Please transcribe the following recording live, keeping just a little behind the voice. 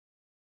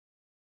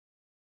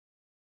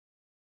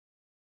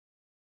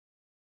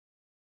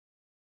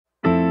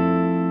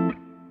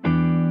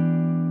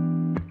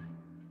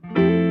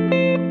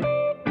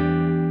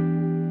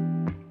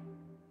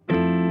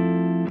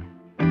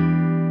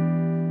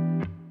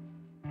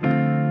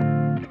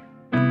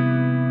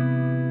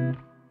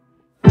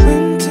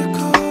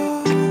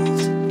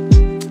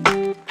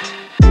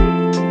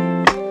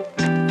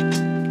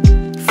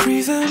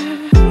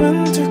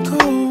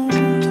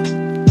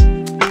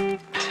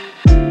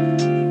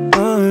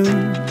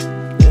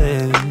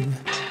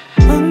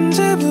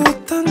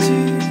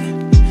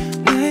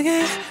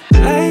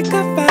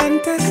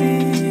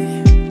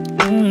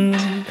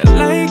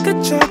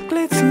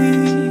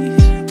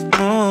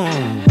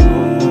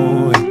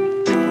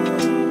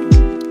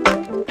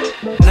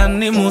난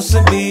네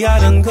모습이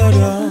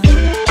아른거려.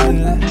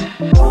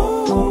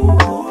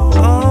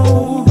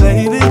 Oh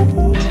baby,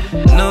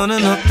 너는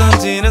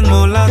어떤지는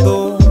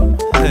몰라도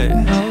hey.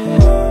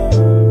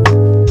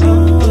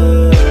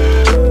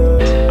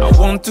 I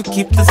want to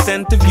keep the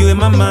scent of you in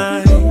my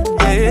mind.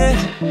 Yeah.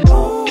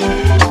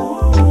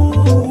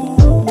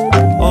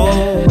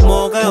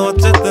 뭐가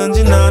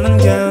어쨌든지 나는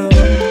그냥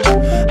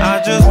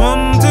I just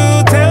want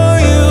to tell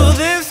you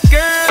this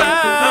girl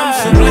I'm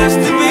so blessed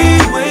to be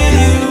with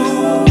you.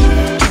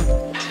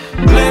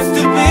 Blessed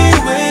to be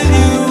with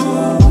you.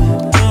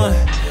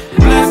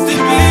 Blessed to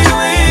be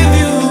with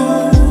you.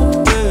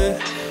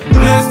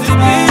 Blessed to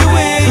be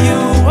with you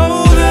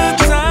all the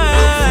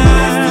time.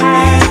 Blessed to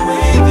be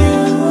with you.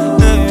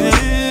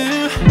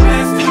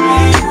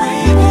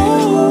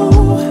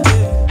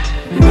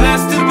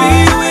 Blessed to be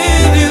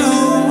with you.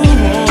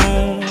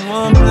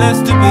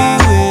 Blessed to be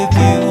with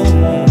you.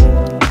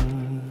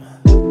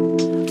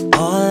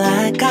 All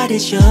I got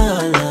is your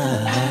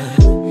love,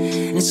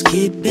 and it's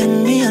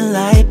keeping me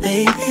alive,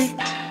 baby.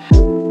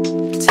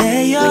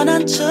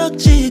 태어난 척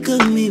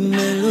지금 이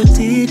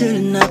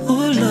멜로디를 나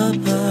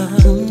불러봐.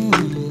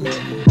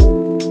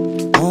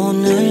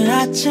 오늘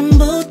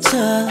아침부터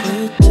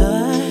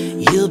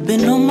You've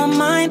been on my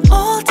mind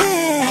all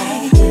day.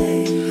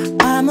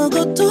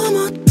 아무것도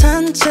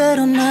못한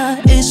채로 나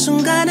이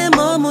순간에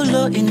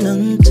머물러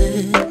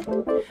있는데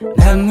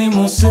난 네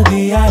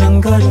모습이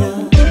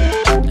아른거려.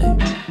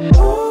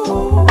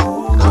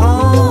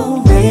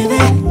 Oh baby,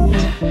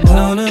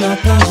 너는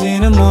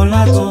어떤지는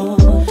몰라도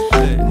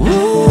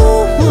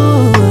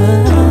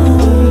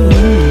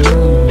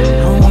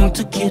I want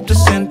to keep the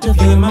scent of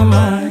you in my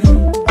mind.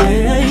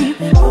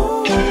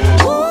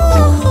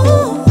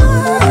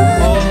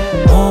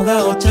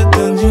 뭐가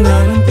어쨌든지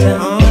나는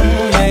그냥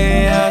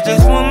yeah, I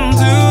just want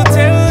to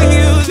tell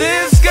you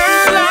this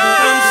girl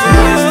I'm so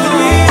blessed to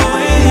be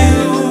with you.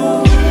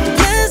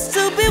 blessed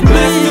to be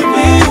Blessed to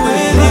be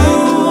with you,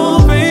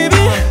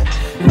 baby.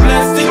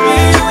 Blessed to be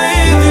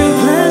with you.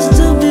 blessed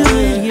to be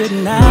with you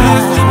now.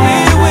 Blessed to be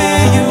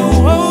with you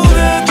all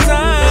the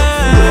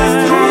time.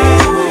 Blessed to be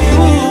with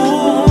you.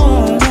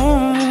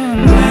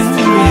 Blessed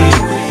to be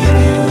with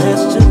you.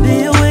 Blessed to be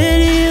with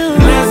you.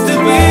 Blessed to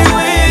be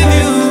with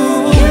you.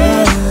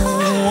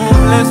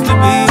 Blessed to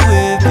be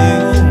with you.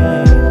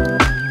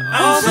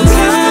 I'm so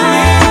blessed to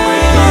be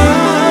with you.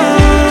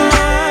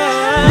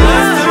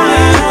 Blessed to be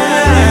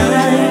with you.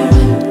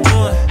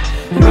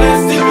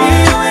 Blessed to be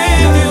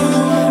with you.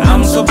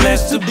 I'm so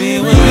blessed to be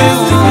with you.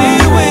 Blessed to be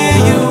with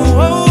you.